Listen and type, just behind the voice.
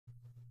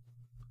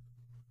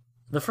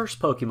The first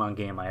Pokemon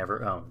game I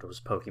ever owned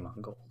was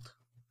Pokemon Gold.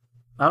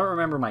 I don't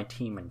remember my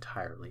team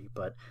entirely,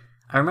 but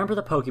I remember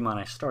the Pokemon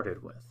I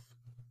started with,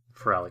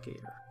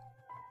 Feraligatr.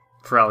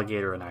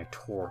 Feraligatr and I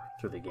tore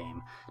through the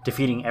game,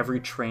 defeating every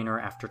trainer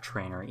after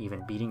trainer,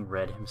 even beating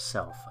Red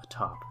himself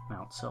atop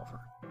Mount Silver.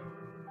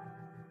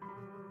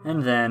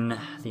 And then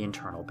the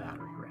internal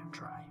battery ran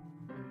dry.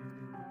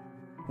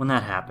 When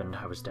that happened,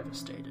 I was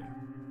devastated.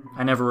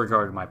 I never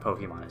regarded my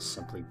Pokemon as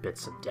simply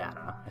bits of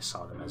data. I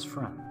saw them as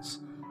friends.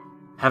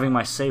 Having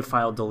my save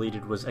file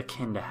deleted was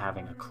akin to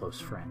having a close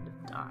friend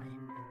die.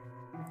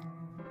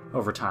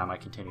 Over time, I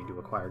continued to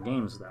acquire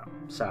games, though.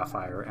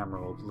 Sapphire,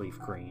 Emerald, Leaf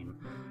Green,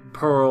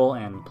 Pearl,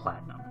 and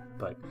Platinum.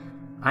 But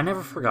I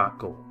never forgot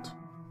Gold.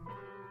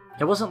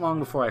 It wasn't long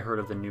before I heard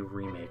of the new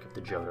remake of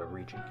the Johto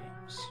region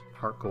games,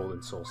 Heart Gold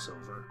and Soul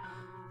Silver.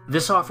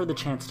 This offered the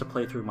chance to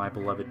play through my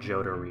beloved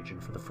Johto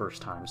region for the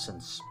first time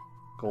since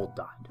Gold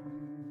died.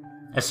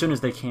 As soon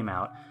as they came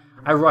out,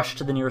 I rushed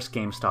to the nearest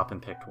GameStop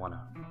and picked one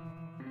up.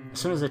 As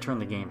soon as I turned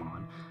the game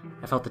on,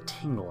 I felt a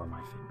tingle in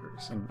my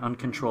fingers, an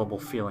uncontrollable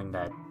feeling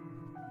that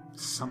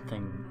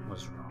something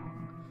was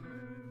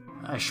wrong.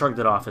 I shrugged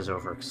it off as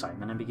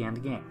overexcitement and began the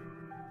game.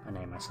 I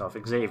named myself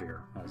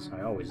Xavier, as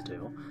I always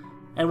do,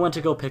 and went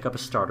to go pick up a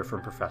starter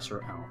from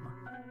Professor Elm.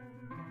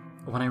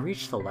 When I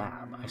reached the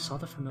lab, I saw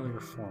the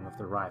familiar form of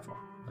the rival.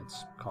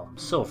 Let's call him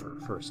Silver,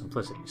 for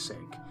simplicity's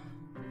sake.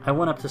 I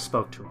went up to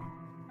spoke to him.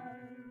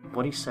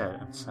 What he said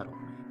unsettled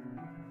me.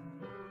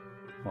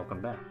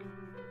 "Welcome back."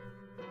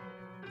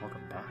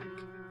 Welcome back?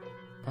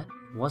 That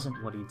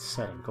wasn't what he'd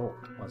said in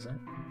Gold, was it?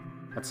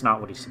 That's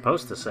not what he's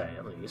supposed to say,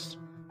 at least.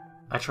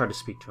 I tried to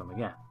speak to him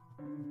again. ...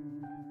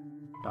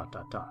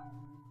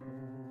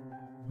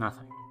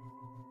 Nothing.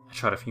 I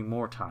tried a few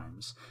more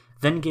times,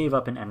 then gave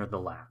up and entered the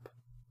lab.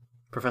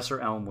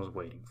 Professor Elm was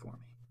waiting for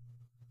me.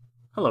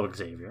 "Hello,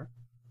 Xavier.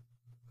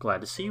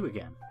 Glad to see you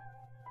again."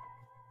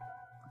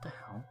 What the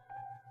hell?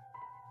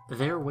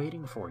 They're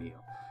waiting for you.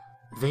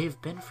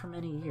 They've been for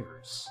many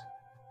years.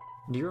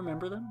 Do you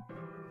remember them?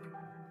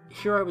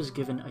 Here I was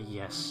given a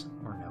yes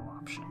or no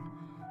option.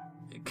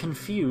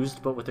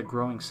 Confused, but with a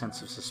growing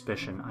sense of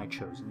suspicion, I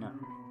chose no.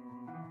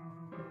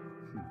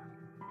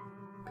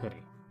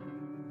 Pity.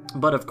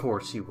 But of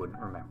course you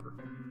wouldn't remember,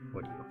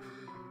 would you?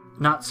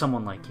 Not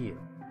someone like you.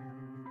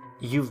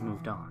 You've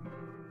moved on.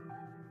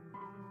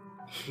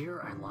 Here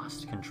I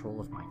lost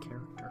control of my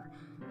character.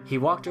 He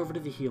walked over to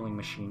the healing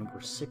machine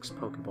where 6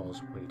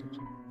 Pokeballs waited.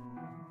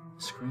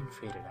 The screen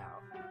faded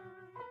out,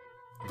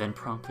 then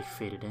promptly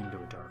faded into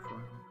a dark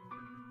room.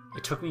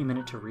 It took me a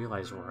minute to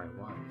realize where I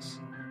was.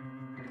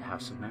 The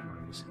House of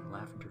Memories in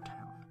Lavender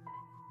Town.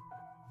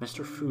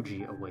 Mr.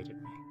 Fuji awaited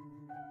me.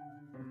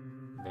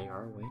 They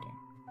are waiting.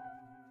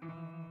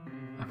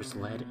 I was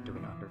led into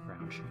an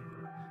underground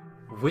chamber.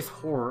 With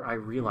horror, I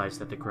realized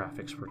that the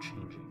graphics were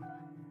changing.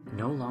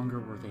 No longer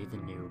were they the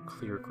new,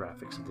 clear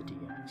graphics of the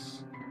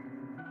DS.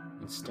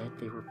 Instead,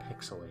 they were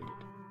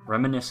pixelated,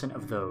 reminiscent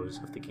of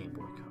those of the Game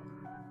Boy Color.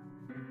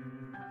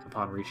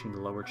 Upon reaching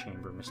the lower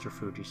chamber, Mr.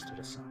 Fuji stood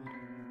aside.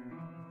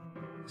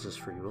 "This is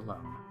for you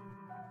alone.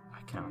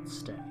 I cannot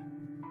stay."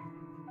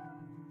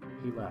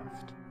 He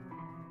left,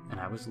 and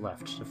I was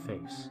left to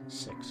face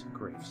 6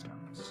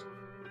 gravestones.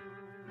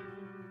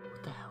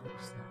 What the hell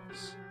was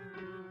this?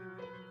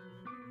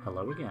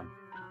 "Hello again.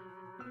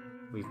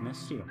 We've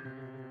missed you.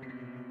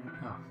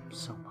 Oh,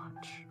 so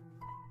much.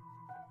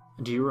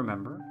 Do you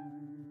remember?"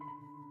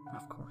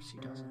 Of course he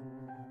doesn't.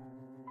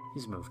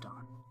 He's moved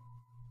on.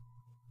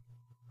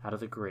 Out of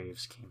the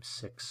graves came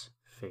 6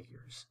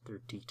 figures, their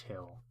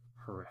detail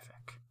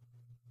horrific.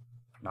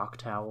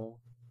 Noctowl,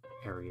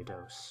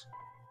 Ariados,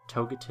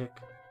 Togetic,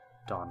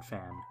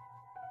 Donphan,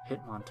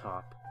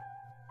 Hitmontop,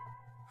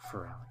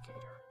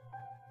 Feraligatr.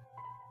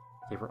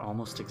 They were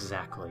almost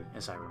exactly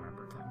as I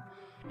remembered them,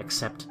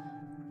 except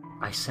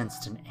I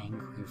sensed an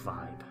angry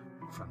vibe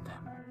from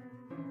them.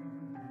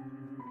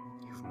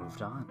 You've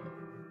moved on.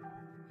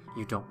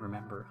 You don't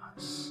remember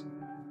us.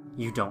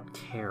 You don't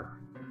care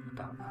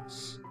about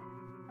us.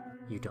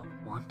 You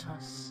don't want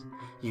us.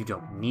 You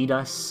don't need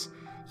us.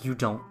 You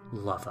don't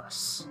love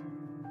us.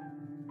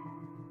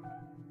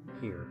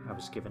 Here, I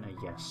was given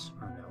a yes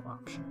or no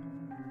option.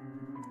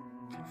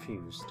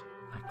 Confused,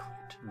 I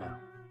clicked no.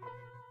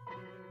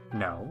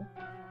 No?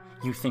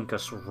 You think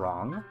us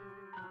wrong?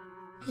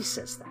 He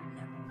says that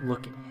now.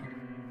 Look at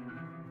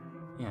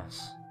him.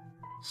 Yes,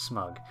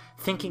 smug,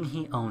 thinking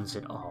he owns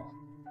it all.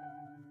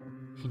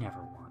 He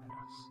never wanted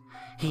us.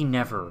 He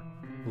never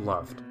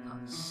loved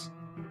us.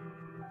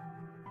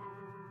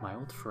 My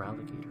old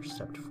Feraligatr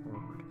stepped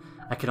forward.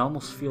 I could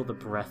almost feel the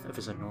breath of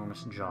his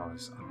enormous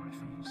jaws on my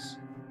face.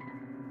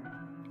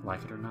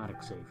 Like it or not,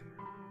 Xavier,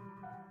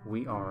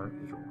 we are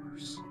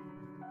yours.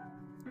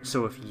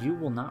 So if you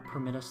will not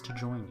permit us to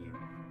join you...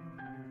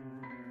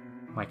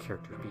 My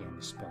character began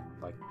to spin,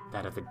 like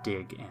that of the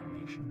Dig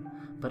animation,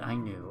 but I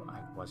knew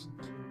I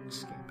wasn't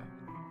escaping.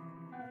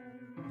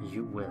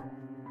 You will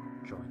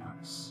join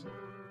us.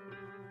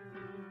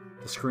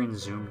 The screen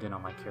zoomed in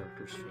on my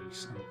character's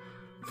face, and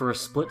for a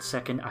split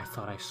second I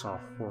thought I saw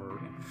horror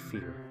and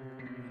fear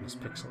in his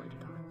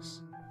pixelated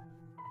eyes.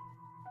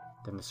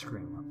 Then the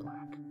screen went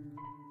black.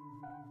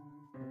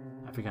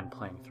 I've begun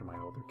playing through my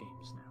older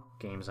games now,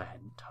 games I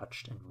hadn't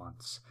touched in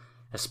months,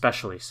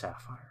 especially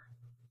Sapphire.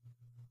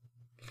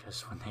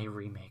 Because when they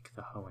remake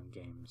the Hoenn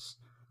games,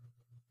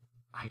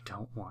 I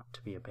don't want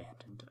to be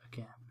abandoned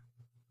again.